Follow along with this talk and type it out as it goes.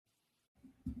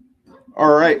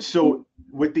All right. So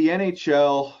with the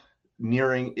NHL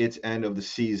nearing its end of the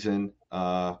season,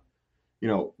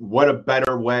 what a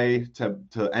better way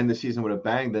to end the season with a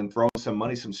bang than throwing some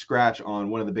money, some scratch on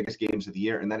one of the biggest games of the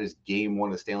year, and that is Game One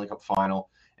of the Stanley Cup Final.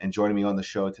 And joining me on the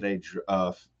show today,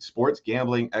 sports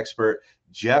gambling expert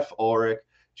Jeff Ulrich.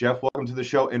 Jeff, welcome to the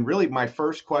show. And really, my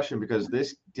first question, because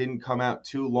this didn't come out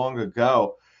too long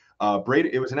ago,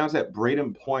 it was announced that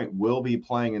Braden Point will be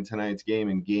playing in tonight's game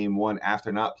in Game One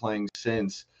after not playing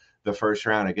since the first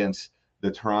round against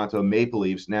the Toronto Maple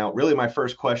Leafs. Now, really, my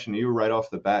first question to you right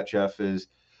off the bat, Jeff, is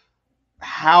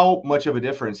how much of a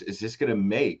difference is this going to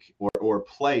make or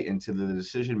play into the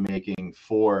decision making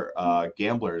for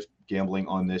gamblers gambling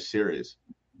on this series?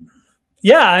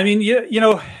 Yeah, I mean,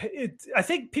 I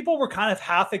think people were kind of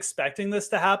half expecting this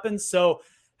to happen. So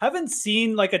haven't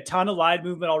seen like a ton of line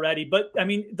movement already, but I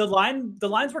mean, the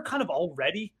lines were kind of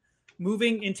already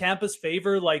moving in Tampa's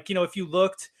favor. Like, if you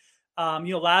looked,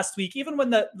 last week, even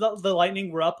when the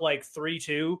Lightning were up like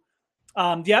 3-2,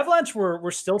 the Avalanche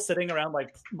were still sitting around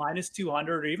like minus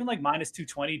 200 or even like minus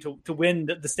 220 to win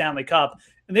the Stanley Cup.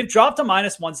 And they've dropped to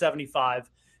minus 175.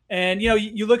 And,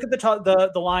 you look at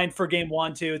the line for Game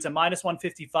 1, too. It's a minus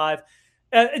 155.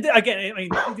 Again, I mean,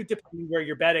 depending where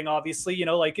you're betting, obviously,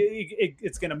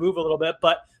 it's going to move a little bit.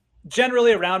 But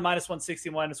generally around minus 160,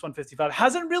 minus 155.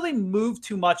 Hasn't really moved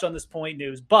too much on this point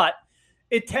news. But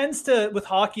it tends to, with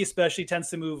hockey especially, tends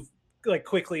to move like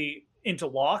quickly into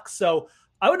locks. So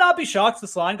I would not be shocked if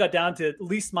this line got down to at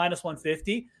least minus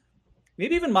 150.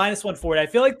 Maybe even minus 140. I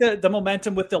feel like the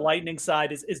momentum with the Lightning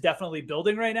side is definitely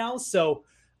building right now. So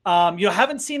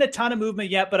haven't seen a ton of movement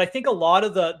yet, but I think a lot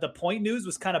of the point news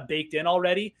was kind of baked in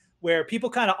already, where people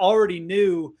kind of already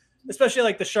knew, especially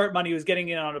like the sharp money was getting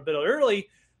in on a bit early,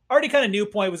 already kind of knew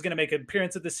Point was going to make an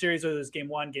appearance at this series, whether it was Game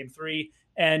 1, Game 3,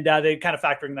 and they kind of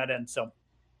factoring that in. So,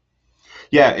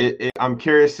 yeah, I'm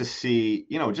curious to see,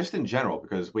 just in general,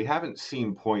 because we haven't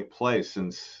seen Point play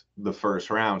since the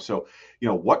first round. So,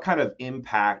 what kind of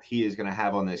impact he is going to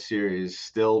have on this series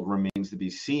still remains to be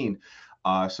seen.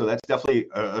 So that's definitely,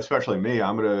 especially me.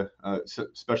 I'm gonna,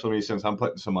 especially me, since I'm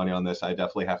putting some money on this. I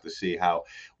definitely have to see how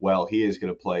well he is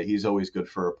going to play. He's always good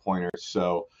for a pointer.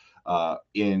 So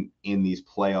in these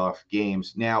playoff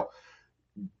games, now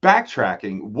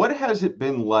backtracking, what has it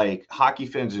been like? Hockey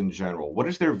fans in general, what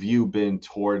has their view been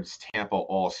towards Tampa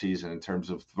all season in terms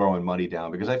of throwing money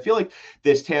down? Because I feel like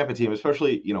this Tampa team,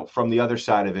 especially from the other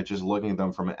side of it, just looking at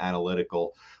them from an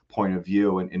analytical point of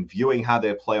view and viewing how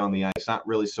they play on the ice, not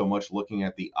really so much looking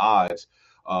at the odds.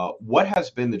 What has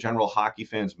been the general hockey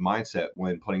fans' mindset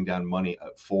when putting down money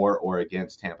for or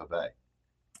against Tampa Bay?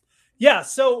 Yeah,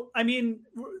 so I mean,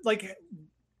 like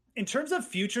in terms of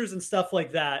futures and stuff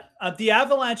like that, the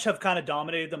Avalanche have kind of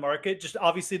dominated the market. Just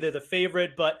obviously they're the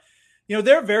favorite, but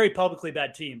they're a very publicly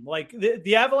bad team. Like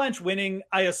the Avalanche winning,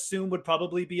 I assume would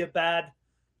probably be a bad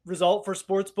result for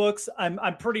sports books.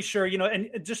 I'm pretty sure, and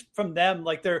just from them,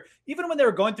 like they're, even when they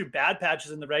were going through bad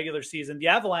patches in the regular season, the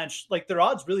Avalanche, like their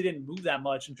odds really didn't move that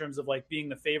much in terms of like being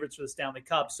the favorites for the Stanley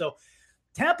Cup. So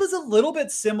Tampa's a little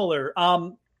bit similar. I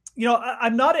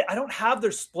don't have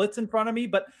their splits in front of me,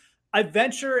 but I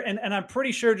venture, and I'm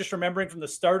pretty sure, just remembering from the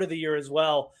start of the year as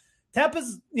well,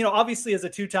 Tampa's, obviously as a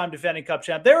two-time defending Cup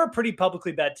champ, they're a pretty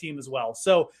publicly bet team as well.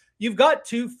 So you've got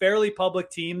two fairly public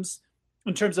teams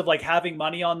in terms of like having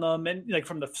money on them, and like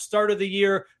from the start of the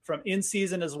year, from in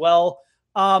season as well.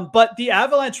 But the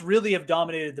Avalanche really have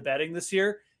dominated the betting this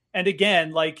year. And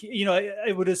again, like,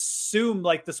 I would assume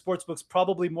like the sportsbook's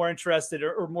probably more interested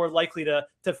or more likely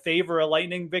to favor a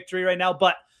Lightning victory right now.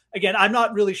 But again, I'm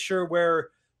not really sure where,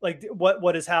 like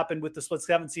what has happened with the splits.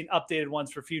 I haven't seen updated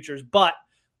ones for futures, but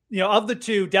of the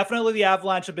two, definitely the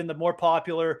Avalanche have been the more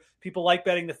popular. People like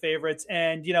betting the favorites.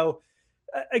 And,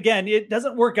 again, it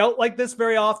doesn't work out like this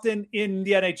very often in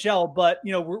the NHL, but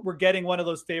we're getting one of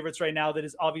those favorites right now that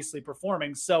is obviously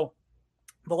performing. So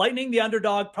the Lightning, the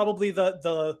underdog, probably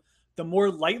the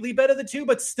more lightly bet of the two,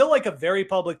 but still like a very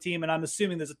public team. And I'm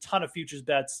assuming there's a ton of futures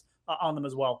bets on them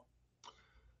as well.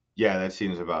 Yeah, that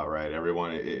seems about right.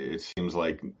 Everyone, it seems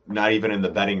like not even in the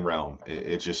betting realm.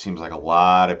 It just seems like a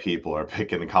lot of people are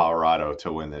picking Colorado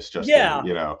to win this. Yeah,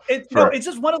 it's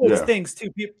just one of those yeah, things too.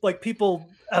 People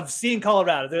have seen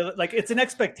Colorado. They're like, it's an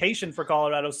expectation for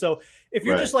Colorado. So if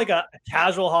you're right. just like a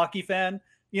casual hockey fan,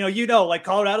 like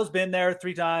Colorado's been there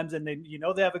 3 times, and they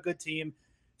have a good team.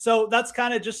 So that's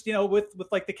kind of just with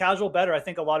like the casual better. I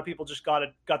think a lot of people just got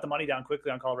the money down quickly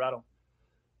on Colorado.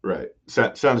 Right.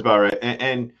 Sounds about right.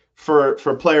 And for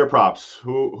player props,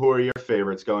 who are your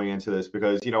favorites going into this?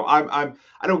 Because I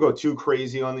don't go too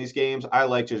crazy on these games. I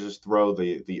like to just throw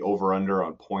the over under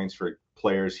on points for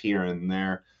players here and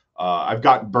there. I've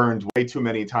gotten burned way too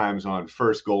many times on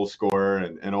first goal scorer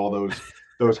and all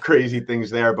those crazy things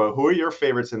there. But who are your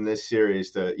favorites in this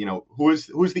series? Who's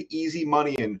the easy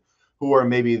money and who are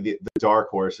maybe the dark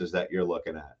horses that you're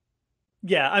looking at?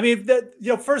 Yeah, I mean,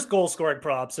 first goal scoring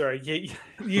props are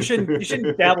you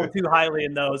shouldn't dabble too highly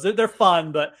in those. They're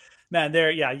fun, but man,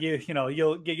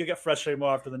 you'll get frustrated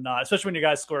more often than not, especially when your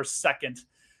guy scores second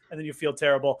and then you feel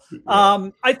terrible. Yeah.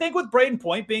 I think with Braden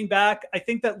Point being back, I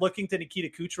think that looking to Nikita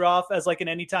Kucherov as like an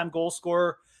anytime goal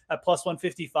scorer at plus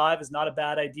 155 is not a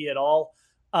bad idea at all.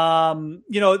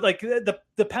 Like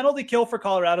the penalty kill for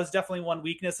Colorado is definitely one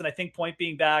weakness, and I think Point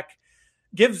being back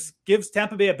gives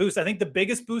Tampa Bay a boost. I think the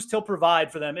biggest boost he'll provide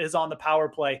for them is on the power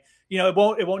play. It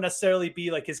won't necessarily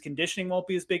be like his conditioning won't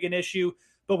be as big an issue,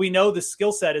 but we know the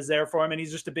skill set is there for him, and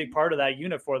he's just a big part of that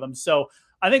unit for them. So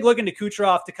I think looking to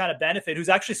Kucherov to kind of benefit, who's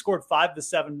actually scored 5 of the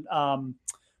 7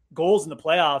 goals in the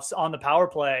playoffs on the power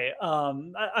play.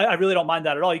 I really don't mind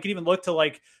that at all. You can even look to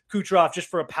like Kucherov just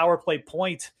for a power play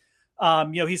point.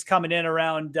 He's coming in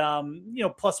around,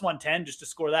 plus 110 just to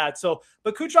score that. So,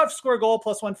 but Kucherov to score a goal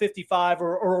plus 155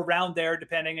 or around there,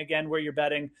 depending again where you're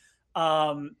betting.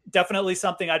 Definitely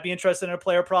something I'd be interested in a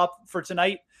player prop for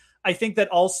tonight. I think that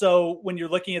also when you're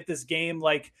looking at this game,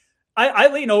 like I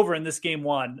lean over in this game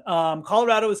one.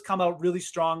 Colorado has come out really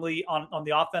strongly on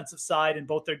the offensive side in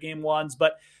both their game ones,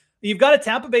 but you've got a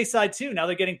Tampa Bay side too. Now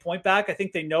they're getting Point back. I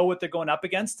think they know what they're going up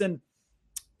against. And,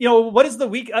 what is the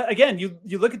weak? Again, you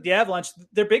look at the Avalanche,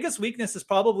 their biggest weakness is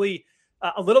probably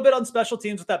a little bit on special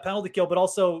teams with that penalty kill, but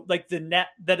also like the net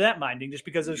minding just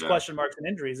because there's question marks and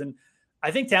injuries. And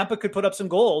I think Tampa could put up some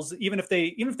goals even if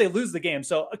they lose the game.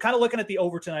 So kind of looking at the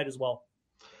over tonight as well.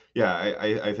 Yeah,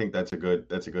 I think that's a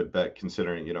good bet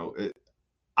considering,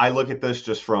 I look at this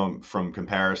just from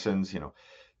comparisons,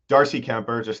 Darcy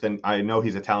Kuemper, I know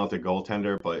he's a talented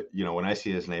goaltender, but when I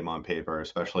see his name on paper,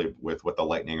 especially with what the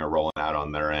Lightning are rolling out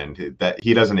on their end, that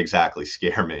he doesn't exactly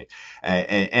scare me,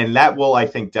 and that will, I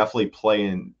think, definitely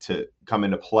come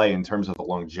into play in terms of the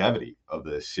longevity of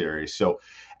this series. So,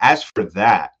 as for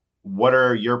that, what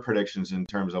are your predictions in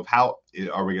terms of how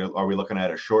are we looking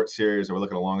at a short series? Or are we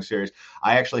looking at a long series?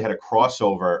 I actually had a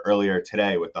crossover earlier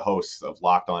today with the hosts of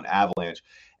Locked On Avalanche.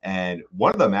 And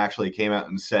one of them actually came out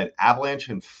and said Avalanche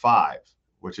in 5,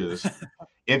 which is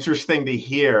interesting to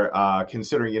hear,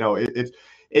 considering,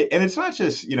 and it's not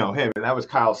just, him, and that was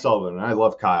Kyle Sullivan, and I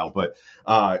love Kyle, but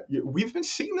we've been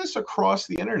seeing this across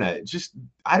the internet. Just,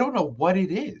 I don't know what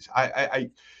it is.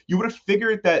 You would have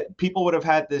figured that people would have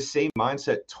had this same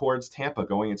mindset towards Tampa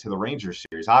going into the Rangers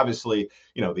series. Obviously,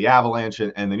 the Avalanche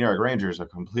and the New York Rangers are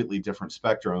completely different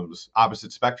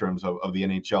opposite spectrums of the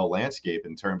NHL landscape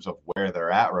in terms of where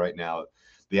they're at right now.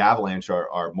 The Avalanche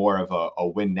are more of a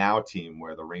win now team,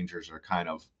 where the Rangers are kind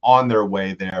of on their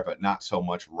way there, but not so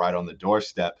much right on the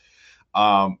doorstep.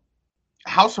 How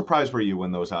surprised were you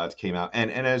when those odds came out?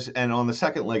 And on the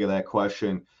second leg of that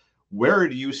question, where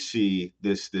do you see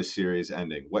this series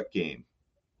ending? What game?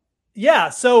 Yeah.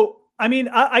 So, I mean,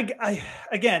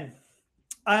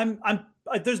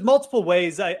 there's multiple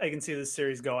ways I can see this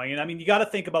series going. And I mean, you got to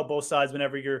think about both sides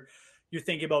whenever you're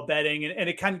thinking about betting, and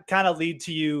it can kind of lead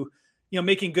to you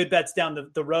making good bets down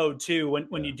the road too,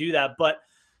 when you do that. But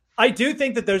I do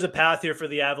think that there's a path here for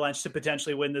the Avalanche to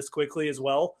potentially win this quickly as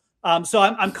well. So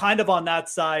I'm kind of on that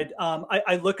side.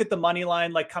 I look at the money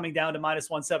line, like coming down to minus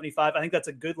 175. I think that's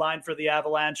a good line for the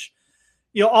Avalanche.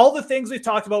 All the things we've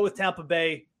talked about with Tampa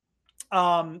Bay,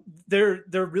 they're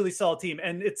a really solid team.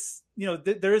 And it's,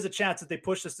 there is a chance that they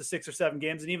push this to 6 or 7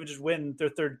 games and even just win their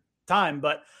third time.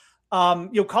 But,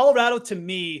 Colorado to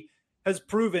me has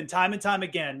proven time and time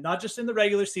again, not just in the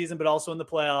regular season, but also in the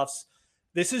playoffs,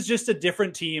 this is just a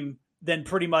different team than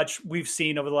pretty much we've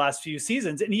seen over the last few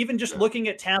seasons. And even just looking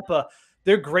at Tampa,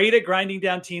 they're great at grinding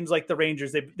down teams like the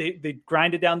Rangers. They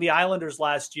grinded down the Islanders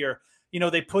last year.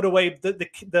 They put away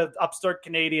the upstart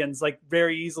Canadians like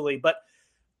very easily. But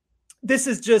this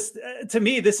is just, to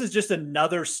me, this is just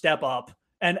another step up.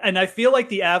 And I feel like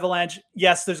the Avalanche,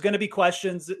 yes, there's going to be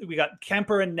questions. We got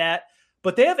Kuemper and net,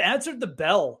 but they have answered the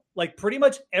bell like pretty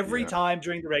much every time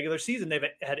during the regular season. They've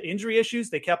had injury issues.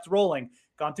 They kept rolling,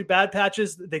 gone through bad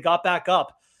patches. They got back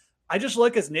up. I just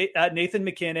look at Nathan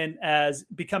MacKinnon as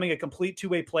becoming a complete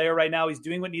two-way player right now. He's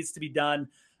doing what needs to be done.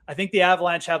 I think the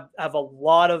Avalanche have a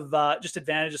lot of just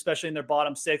advantage, especially in their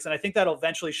bottom 6. And I think that'll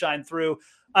eventually shine through.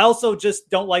 I also just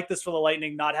don't like this for the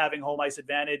Lightning, not having home ice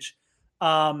advantage.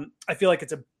 I feel like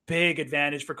it's a big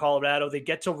advantage for Colorado. They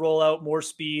get to roll out more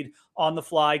speed on the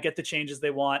fly, get the changes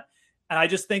they want. And I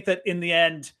just think that in the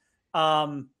end,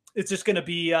 it's just going to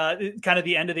be kind of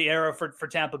the end of the era for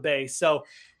Tampa Bay. So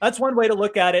that's one way to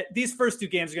look at it. These first 2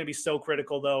 games are going to be so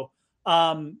critical, though.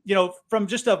 From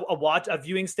just a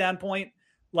viewing standpoint,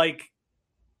 like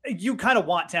you kind of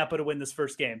want Tampa to win this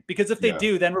first game, because if they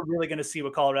do, then we're really going to see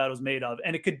what Colorado's made of.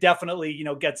 And it could definitely,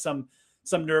 get some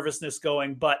nervousness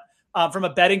going. But from a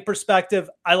betting perspective,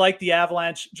 I like the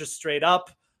Avalanche just straight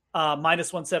up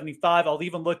minus 175. I'll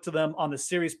even look to them on the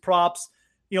series props.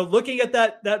 Looking at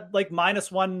that like minus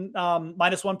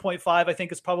 1.5, I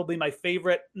think is probably my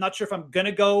favorite. I'm not sure if I'm going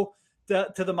to go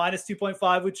to the minus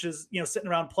 2.5, which is, sitting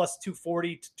around plus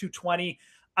 240 to 220.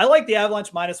 I like the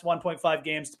Avalanche minus 1.5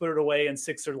 games to put it away in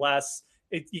 6 or less.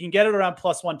 You can get it around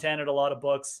plus 110 at a lot of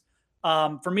books.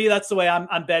 For me, that's the way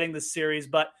I'm betting this series.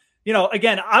 But,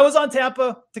 again, I was on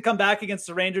Tampa to come back against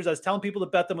the Rangers. I was telling people to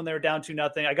bet them when they were down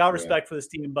 2-0. I got respect for this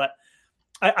team, but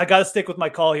I got to stick with my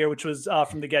call here, which was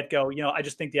from the get-go. I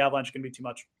just think the Avalanche are going to be too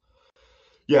much.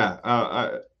 Yeah,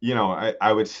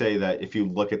 I would say that if you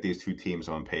look at these two teams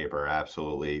on paper,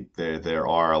 absolutely, there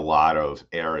are a lot of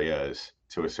areas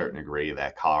to a certain degree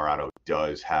that Colorado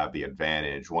does have the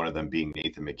advantage. One of them being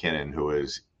Nathan MacKinnon, who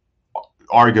is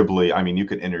arguably, you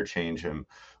could interchange him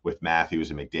with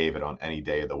Matthews and McDavid on any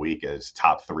day of the week as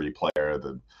top three player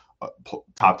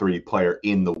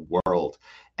in the world.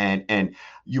 And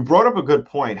you brought up a good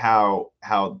point, how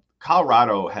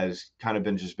Colorado has kind of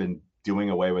been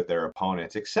doing away with their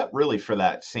opponents, except really for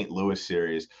that St. Louis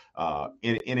series,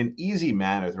 in an easy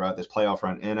manner throughout this playoff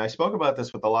run. And I spoke about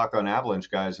this with the Locked On Avalanche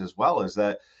guys as well, is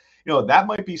that, that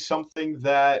might be something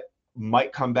that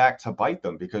might come back to bite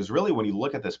them, because really when you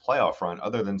look at this playoff run,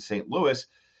 other than St. Louis,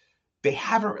 they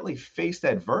haven't really faced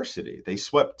adversity. They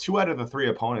swept 2 out of the 3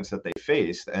 opponents that they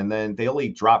faced, and then they only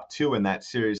dropped 2 in that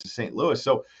series to St. Louis.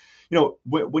 So,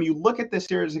 when you look at this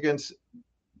series against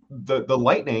the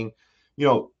Lightning,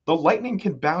 the Lightning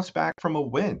can bounce back from a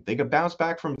win. They could bounce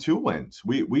back from 2 wins.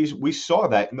 We saw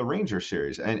that in the Rangers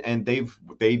series, and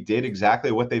they did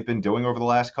exactly what they've been doing over the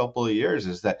last couple of years,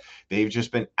 is that they've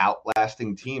just been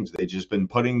outlasting teams. They've just been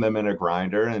putting them in a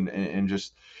grinder and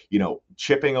just,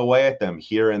 chipping away at them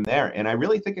here and there. And I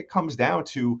really think it comes down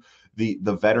to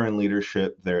the veteran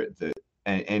leadership there,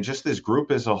 and just this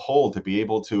group as a whole to be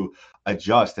able to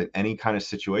adjust in any kind of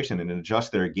situation and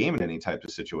adjust their game in any type of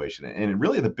situation. And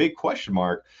really the big question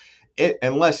mark,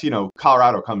 unless,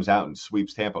 Colorado comes out and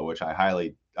sweeps Tampa, which I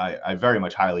very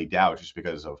much highly doubt, just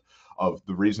because of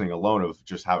the reasoning alone of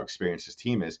just how experienced this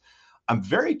team is. I'm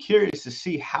very curious to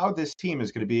see how this team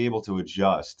is going to be able to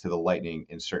adjust to the Lightning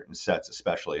in certain sets,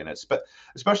 especially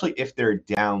if they're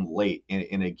down late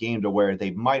in a game to where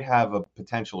they might have a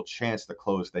potential chance to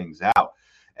close things out.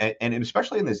 And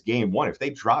especially in this game one, if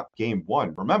they drop game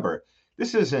one, remember,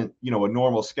 this isn't, a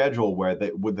normal schedule where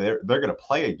they're going to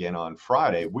play again on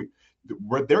Friday.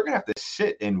 They're going to have to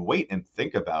sit and wait and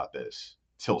think about this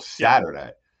till Saturday.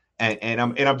 And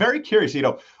I'm very curious,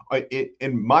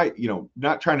 in my,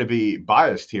 not trying to be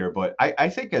biased here, but I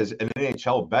think as an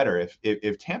NHL bettor,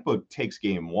 if Tampa takes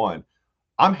game one,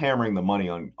 I'm hammering the money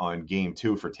on game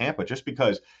 2 for Tampa, just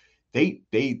because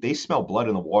they smell blood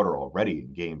in the water already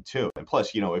in game 2. And plus,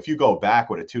 if you go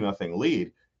back with a 2-0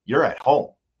 lead, you're at home.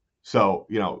 So,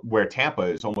 where Tampa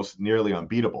is almost nearly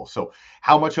unbeatable. So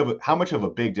how much of a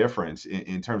big difference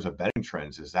in terms of betting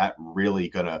trends is that really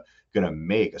gonna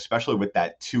make, especially with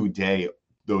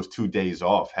those 2 days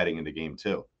off heading into game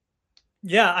 2?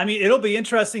 Yeah, it'll be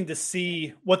interesting to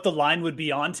see what the line would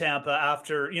be on Tampa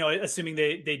after, assuming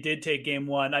they did take game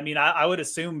 1. I would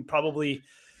assume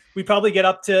we probably get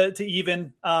up to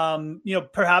even,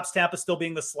 perhaps Tampa still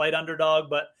being the slight underdog,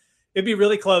 but it'd be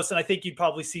really close. And I think you'd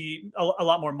probably see a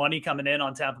lot more money coming in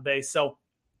on Tampa Bay. So,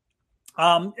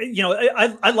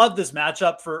 I love this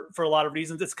matchup for a lot of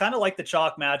reasons. It's kind of like the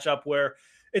chalk matchup where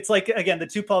it's like, again, the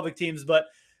 2 public teams, but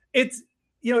it's,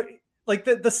 like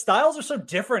the styles are so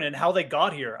different in how they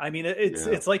got here.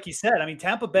 It's like you said,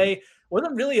 Tampa Bay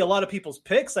wasn't really a lot of people's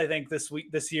picks, I think,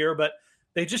 this year, but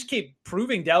they just keep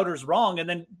proving doubters wrong. And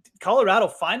then Colorado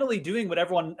finally doing what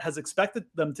everyone has expected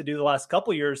them to do the last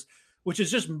couple of years, which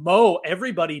is just mow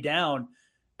everybody down.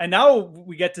 And now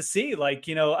we get to see,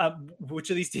 which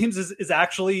of these teams is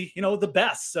actually, the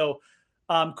best. So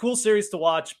cool series to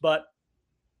watch. But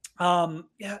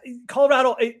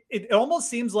Colorado, it almost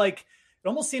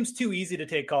seems too easy to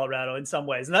take Colorado in some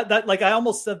ways. And that I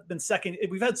almost have been second.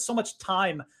 We've had so much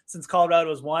time since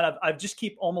Colorado has won. I've just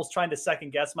keep almost trying to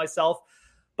second guess myself.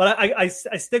 But I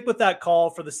stick with that call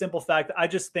for the simple fact that I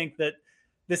just think that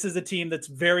this is a team that's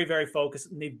very, very focused,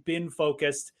 and they've been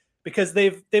focused because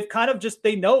they've kind of just,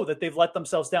 they know that they've let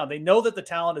themselves down. They know that the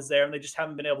talent is there and they just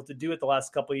haven't been able to do it the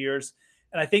last couple of years.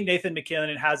 And I think Nathan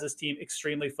MacKinnon has this team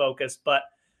extremely focused. But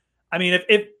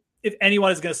if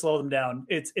anyone is going to slow them down,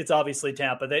 it's obviously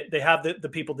Tampa. They have the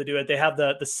people to do it. They have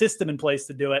the system in place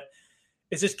to do it.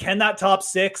 It's just, can that top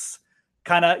six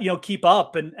kind of, keep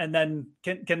up, and then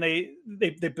can they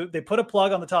put a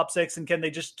plug on the top six, and can they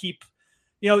just keep,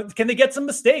 can they get some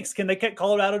mistakes? Can they get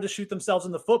Colorado to shoot themselves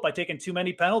in the foot by taking too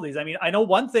many penalties? I mean, I know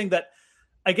one thing that,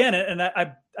 again, and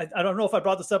I don't know if I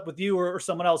brought this up with you or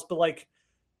someone else, but like,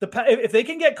 if they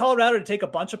can get Colorado to take a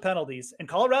bunch of penalties, and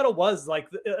Colorado was like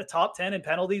a top 10 in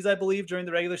penalties, I believe, during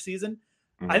the regular season,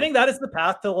 I think that is the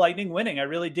path to the Lightning winning. I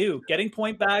really do. Getting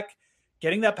point back,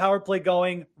 getting that power play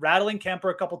going, rattling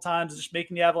Kemper a couple times, just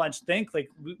making the Avalanche think like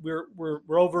we're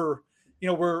over,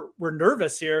 we're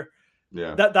nervous here.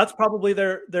 Yeah, that's probably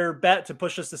their bet to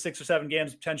push us to 6 or 7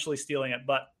 games, potentially stealing it.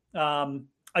 But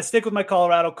I stick with my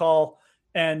Colorado call,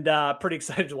 and pretty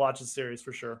excited to watch the series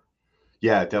for sure.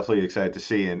 Yeah, definitely excited to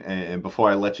see. And before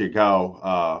I let you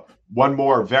go, one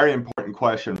more very important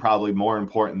question, probably more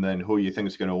important than who you think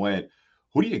is going to win.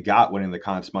 Who do you got winning the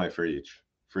Conn Smythe for each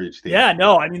team? Yeah,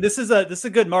 no, I mean, this is a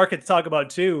good market to talk about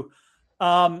too.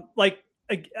 Like,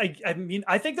 I mean,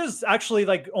 I think there's actually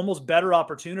like almost better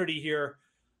opportunity here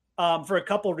for a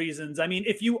couple reasons. I mean,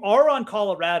 if you are on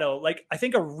Colorado, like, I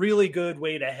think a really good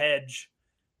way to hedge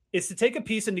is to take a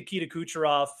piece of Nikita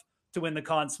Kucherov to win the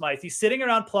Conn Smythe. He's sitting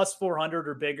around plus 400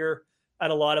 or bigger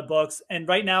at a lot of books. And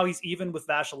right now he's even with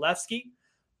Vasilevsky.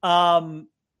 Like,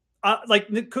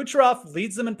 Kucherov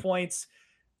leads them in points.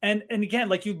 And again,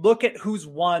 like, you look at who's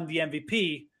won the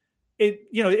MVP,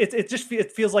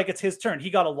 it feels like it's his turn. He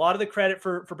got a lot of the credit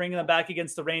for bringing them back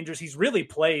against the Rangers. He's really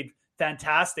played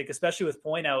fantastic, especially with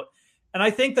point out. And I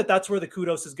think that's where the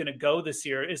kudos is going to go this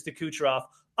year, is to Kucherov.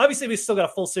 Obviously, we still got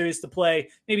a full series to play.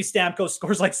 Maybe Stamkos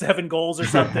scores like 7 goals or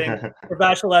something, or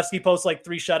Vasilevsky posts like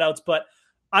 3 shutouts. But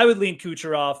I would lean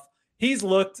Kucherov. He's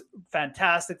looked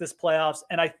fantastic this playoffs.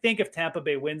 And I think if Tampa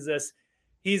Bay wins this,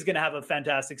 he's going to have a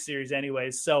fantastic series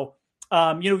anyways. So,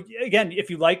 again, if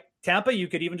you like Tampa, you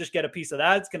could even just get a piece of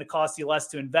that. It's going to cost you less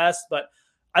to invest. But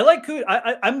I like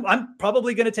I'm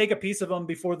probably going to take a piece of him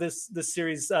before this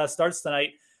series starts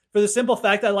tonight, for the simple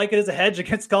fact I like it as a hedge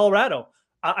against Colorado.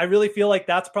 I really feel like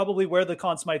that's probably where the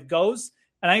Conn Smythe goes,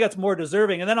 and I think that's more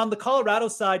deserving. And then on the Colorado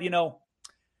side,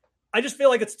 I just feel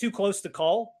like it's too close to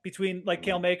call between like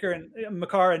Cale Maker and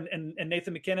Makar and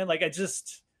Nathan MacKinnon. Like,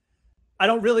 I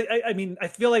don't really. I mean, I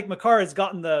feel like Makar has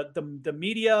gotten the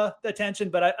media attention,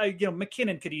 but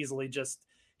MacKinnon could easily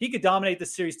he could dominate the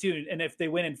series too, and if they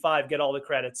win in 5, get all the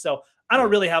credit. So I don't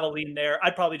really have a lean there.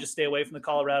 I'd probably just stay away from the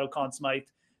Colorado Conn Smythe.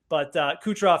 But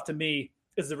Kucherov, to me,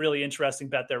 is a really interesting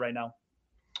bet there right now.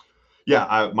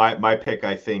 Yeah, my pick,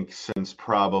 I think, since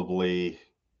probably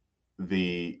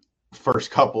the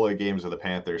first couple of games of the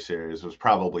Panthers series, was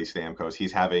probably Stamkos.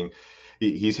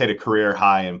 He's hit a career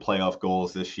high in playoff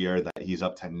goals this year, that he's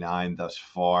up to 9 thus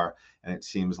far, and it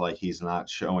seems like he's not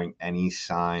showing any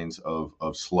signs of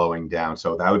slowing down.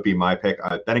 So that would be my pick.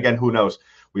 Then again, who knows?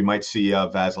 We might see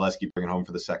Vasilevsky bring it home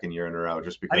for the 22nd year in a row,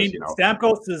 just because,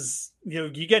 Stamkos is, you're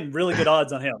getting really good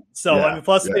odds on him. So, yeah, I mean,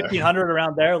 plus 1,500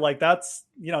 around there, like, that's,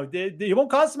 it won't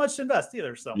cost much to invest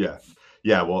either. So,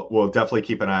 yeah, we'll definitely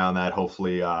keep an eye on that.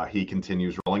 Hopefully he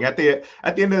continues rolling. At the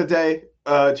end of the day,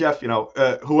 Jeff,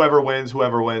 whoever wins,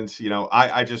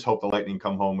 I just hope the Lightning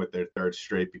come home with their 3rd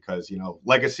straight, because,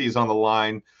 legacy is on the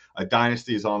line, a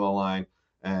dynasty is on the line.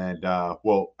 And,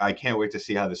 I can't wait to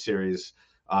see how the series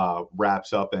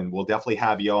wraps up, and we'll definitely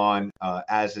have you on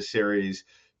as the series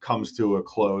comes to a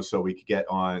close, so we could get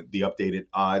on the updated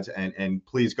odds. And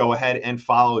please go ahead and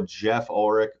follow Jeff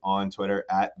Ulrich on Twitter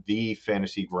at The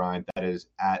Fantasy Grind. That is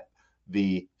at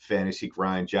The Fantasy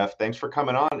Grind. Jeff, thanks for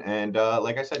coming on. And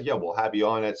like I said, we'll have you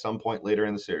on at some point later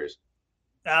in the series.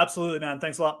 Absolutely, man.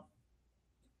 Thanks a lot.